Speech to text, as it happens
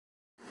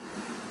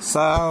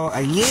So,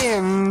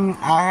 again,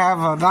 I have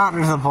a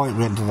doctor's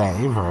appointment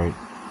today, right?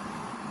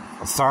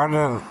 I started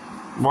at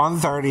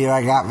 1:30 and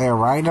I got there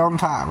right on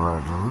time,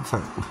 right?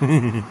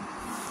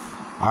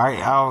 Alright,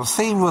 I'll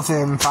see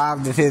within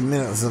 5 to 10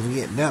 minutes of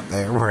getting up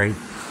there, right?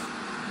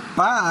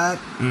 But,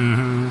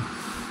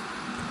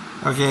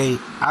 okay,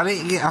 I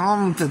didn't get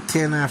home to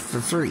 10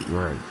 after 3,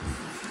 right?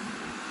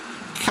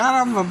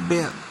 Kind of a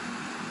bit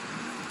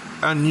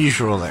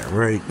unusual there,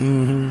 right?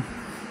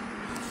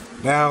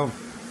 Now,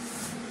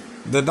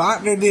 the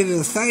doctor did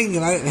his thing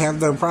and I didn't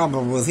have no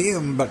problem with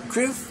him, but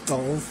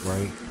Crystal,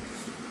 right?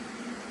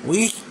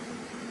 We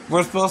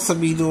were supposed to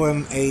be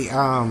doing a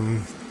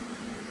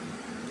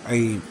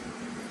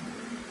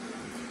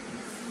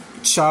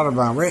shot of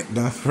my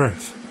retina,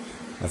 right?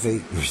 I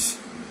think.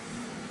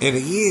 And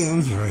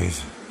again,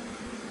 right,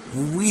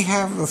 we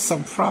have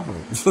some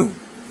problems.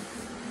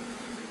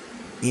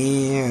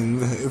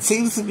 And it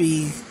seems to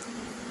be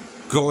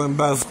going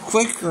both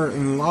quicker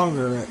and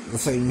longer at the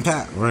same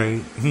time,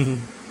 right?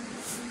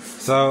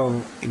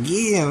 So,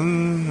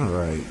 again,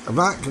 right, I'm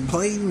not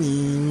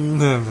complaining,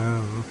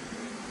 no.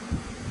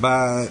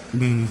 But,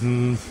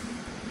 when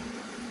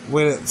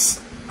it's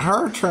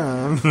her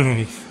turn,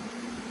 right,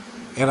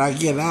 and I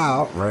get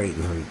out, right,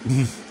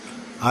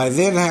 I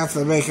then have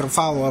to make a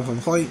follow-up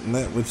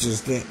appointment, which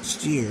is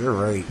next year,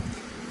 right,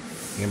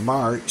 in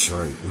March,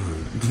 right.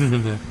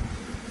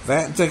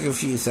 That took a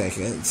few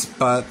seconds,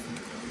 but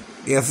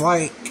it's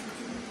like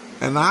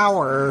an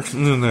hour,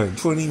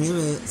 20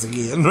 minutes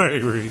again,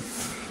 right,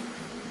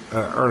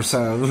 or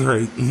so,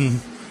 right.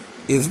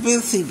 It's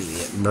been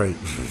CBN, right.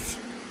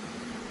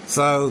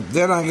 So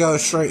then I go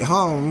straight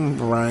home,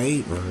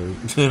 right,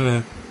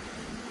 and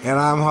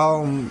I'm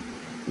home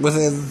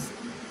within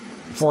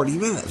 40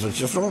 minutes, which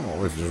is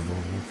normal,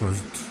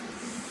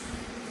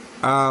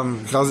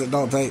 because it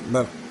don't take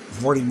but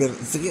 40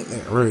 minutes to get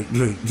there, right.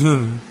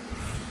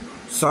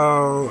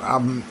 So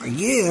I'm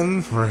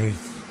again, right,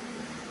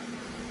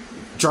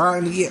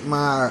 trying to get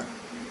my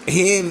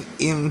head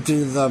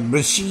into the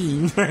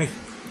machine, right,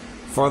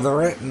 for the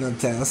retina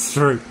test,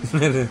 right.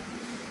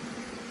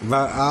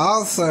 But I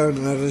also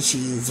noticed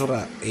she's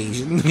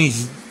Asian.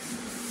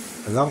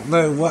 I don't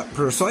know what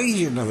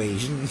persuasion of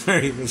Asian,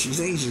 right, but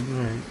she's Asian,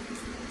 right.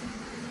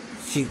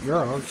 Cute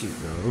girl.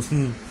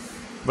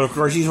 But of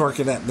course she's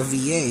working at the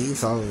VA,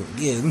 so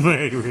again,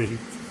 right.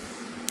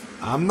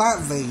 I'm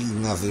not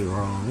thinking nothing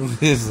wrong.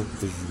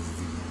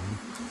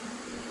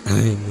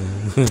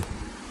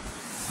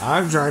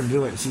 I'm trying to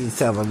do what she's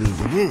telling me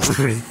to do,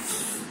 right,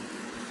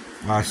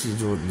 while she's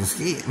doing the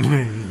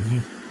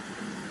scan,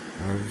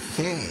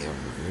 okay.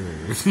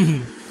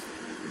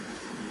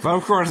 But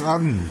of course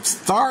I'm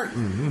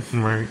starting,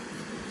 right,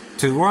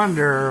 to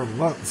wonder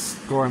what's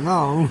going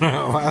on.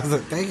 Why is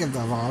it taking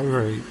so long,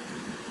 right?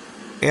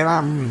 And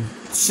I'm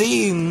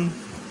seeing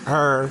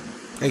her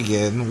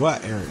again.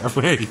 What area?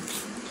 Right?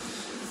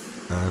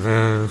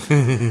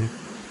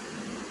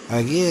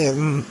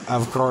 Again,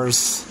 of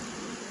course,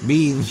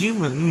 being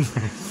human,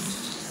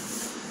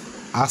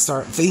 I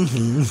start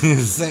thinking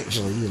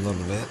sexually a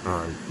little bit,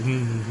 right?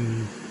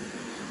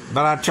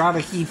 But I try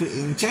to keep it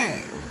in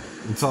check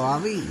until I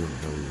leave.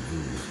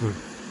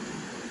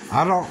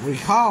 I don't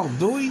recall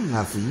doing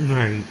nothing,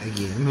 right,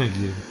 again,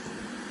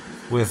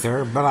 with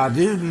her, but I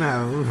do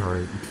know,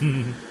 right,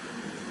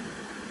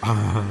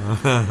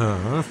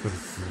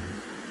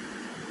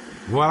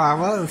 what I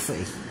was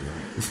thinking,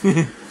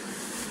 right,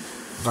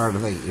 started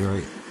thinking,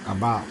 right,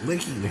 about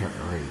licking her,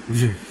 right,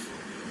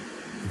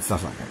 and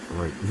stuff like that,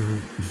 right.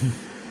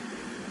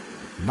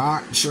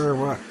 Not sure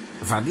what,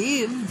 if I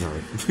did,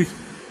 right,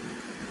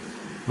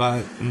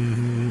 but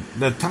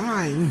the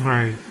time,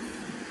 right,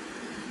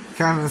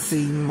 kind of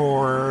seemed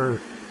more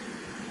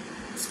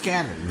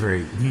scattered,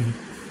 right.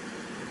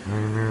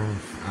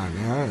 I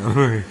know,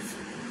 right.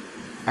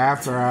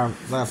 After I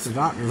left the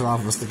doctor's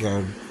office to go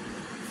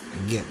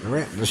and get the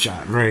retina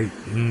shot, right.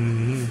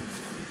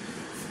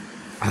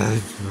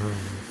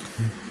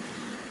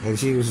 And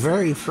she was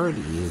very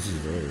pretty, she's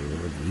very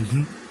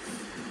pretty.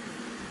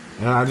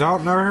 And I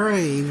don't know her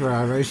age, but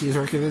I know she's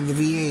working in the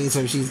VA,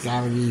 so she's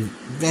got to be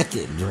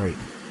vetted, right.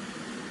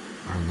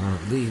 I'm not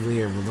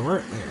legally able to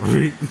work there,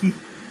 right.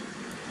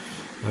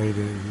 I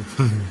do.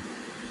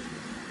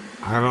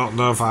 I don't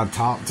know if I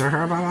talked to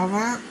her about all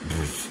that,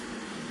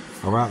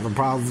 about the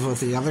problems with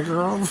the other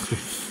girls,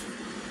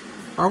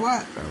 or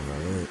what.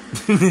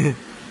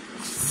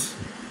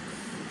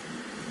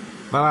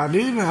 But I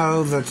do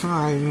know the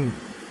time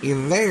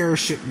in there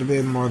shouldn't have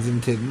been more than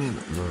 10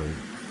 minutes, right.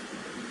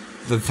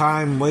 The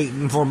time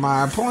waiting for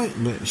my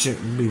appointment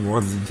shouldn't be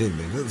more than 10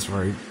 minutes,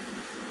 right.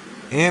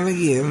 And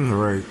again,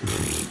 right.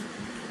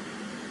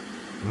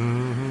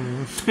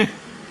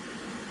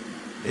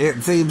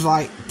 It seems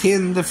like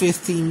 10 to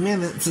 15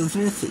 minutes is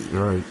missing,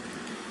 right,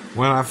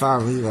 when I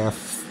finally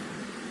left,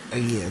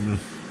 again,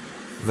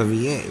 the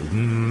VA.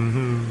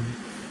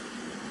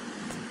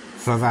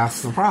 So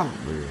that's the problem.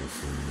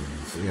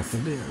 Yes,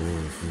 it is.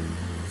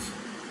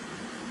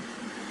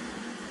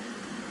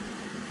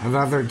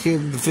 Another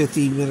 10 to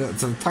 15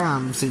 minutes of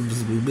time seems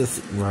to be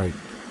missing, right.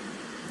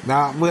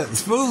 Now, I went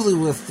smoothly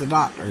with the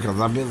doctor because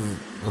I've been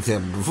with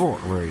him before,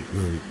 right?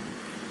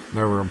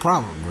 Never a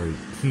problem, right?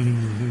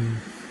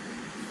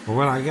 But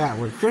when I got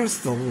with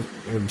Crystal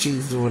and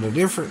she's doing a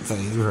different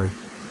thing, right?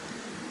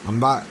 I'm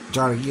not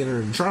trying to get her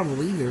in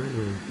trouble either.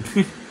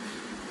 Right?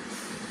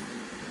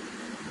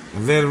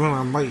 And then when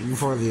I'm waiting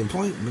for the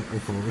appointment,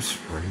 of course,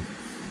 right?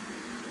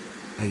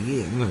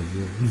 Again.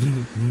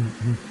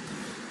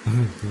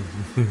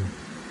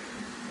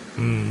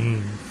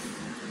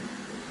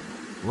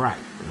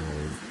 Right.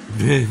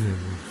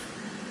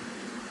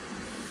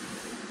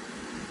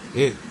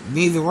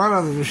 Neither one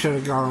of them should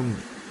have gone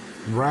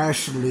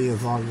rationally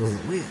as long as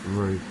it went,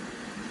 right?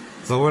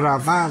 So when I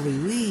finally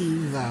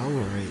leave, though,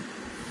 right,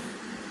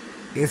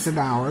 it's an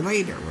hour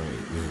later,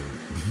 right?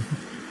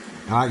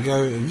 And I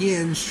go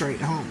again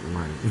straight home,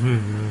 right?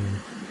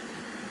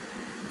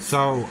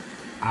 So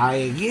I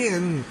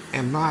again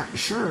am not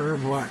sure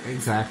what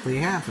exactly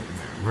happened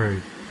there,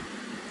 right?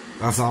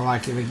 That's all I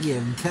can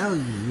again tell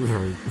you,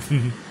 right?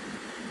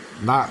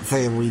 Not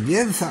saying we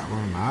did something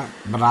or not,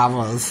 but I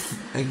was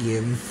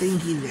again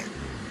thinking it.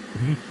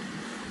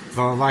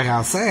 So like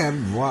I said,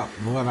 what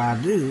would I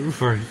do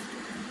for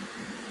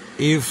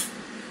if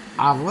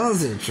I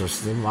was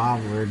interested while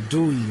we're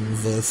doing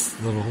this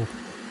little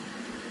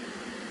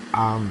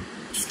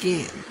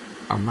scan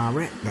on my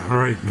retina,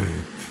 right?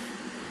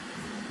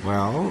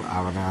 Well,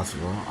 I would ask,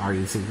 well, are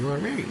you single or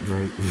married,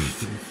 right?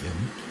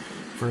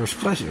 First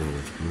question.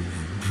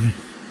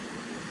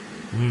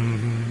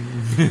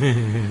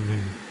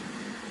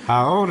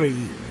 How old are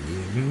you?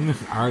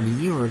 Are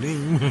you or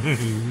name?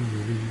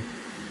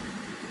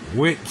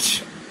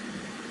 Which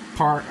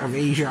part of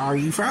Asia are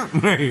you from?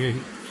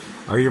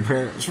 Are your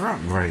parents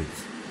from? Right.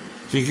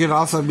 She could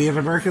also be an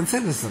American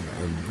citizen,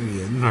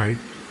 again, right?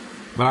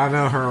 But I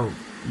know her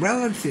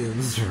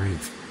relatives,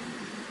 right,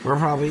 were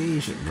probably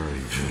Asian,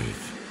 right?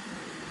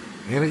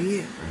 And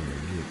again,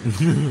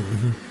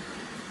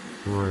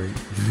 right.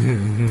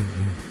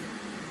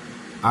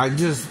 I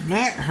just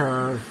met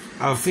her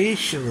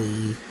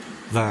officially,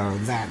 though,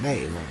 that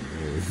day,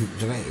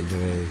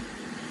 today.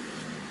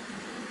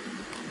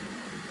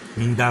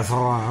 And that's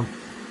all I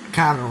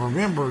kind of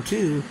remember,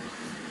 too.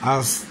 I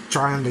was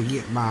trying to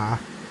get my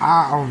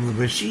eye on the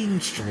machine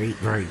straight,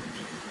 right?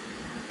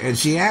 And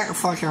she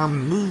acts like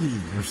I'm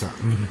moving or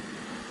something.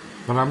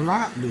 But I'm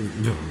not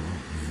moving.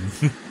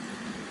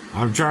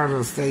 I'm trying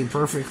to stay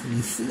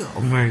perfectly still,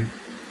 right?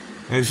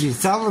 And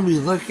she's telling me,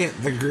 look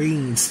at the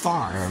green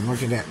star. I'm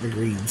looking at the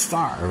green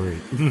star,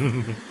 right?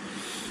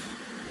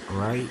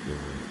 Right?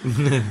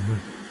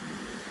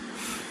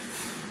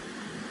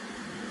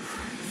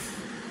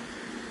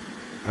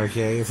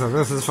 Okay, so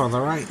this is for the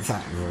right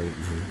side, right?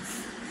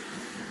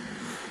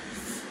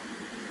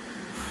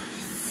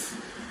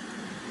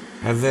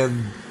 And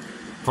then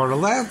for the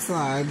left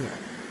side,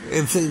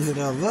 it seems it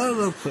a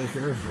little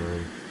quicker,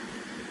 right?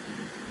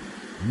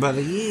 But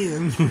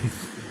again,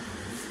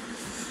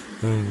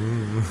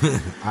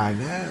 I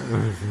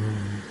know.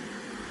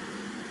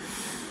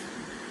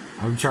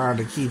 I'm trying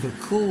to keep it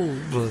cool,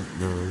 but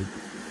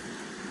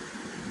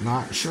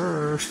not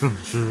sure.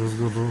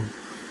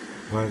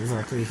 What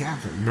exactly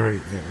happened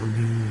right there.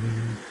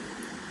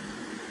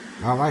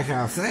 Now, like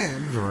I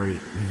said, right,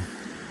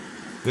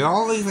 the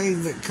only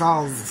thing that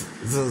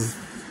causes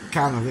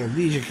kind of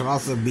amnesia can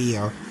also be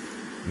a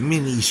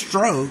mini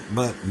stroke,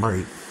 but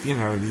right, you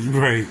know,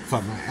 right,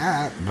 something like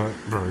that, but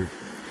right.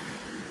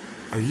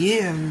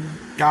 Again,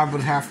 God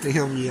would have to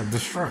heal me of the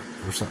stroke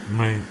or something,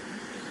 right?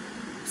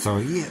 So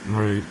yeah,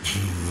 right.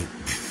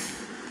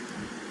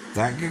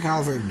 That could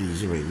cause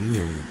amnesia,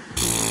 maybe.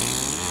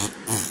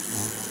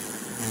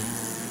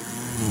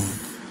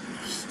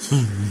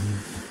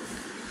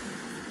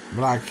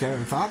 But I could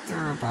have thought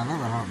there about it. I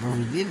don't know if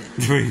he did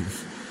it.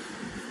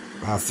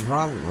 That's the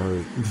problem,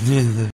 right?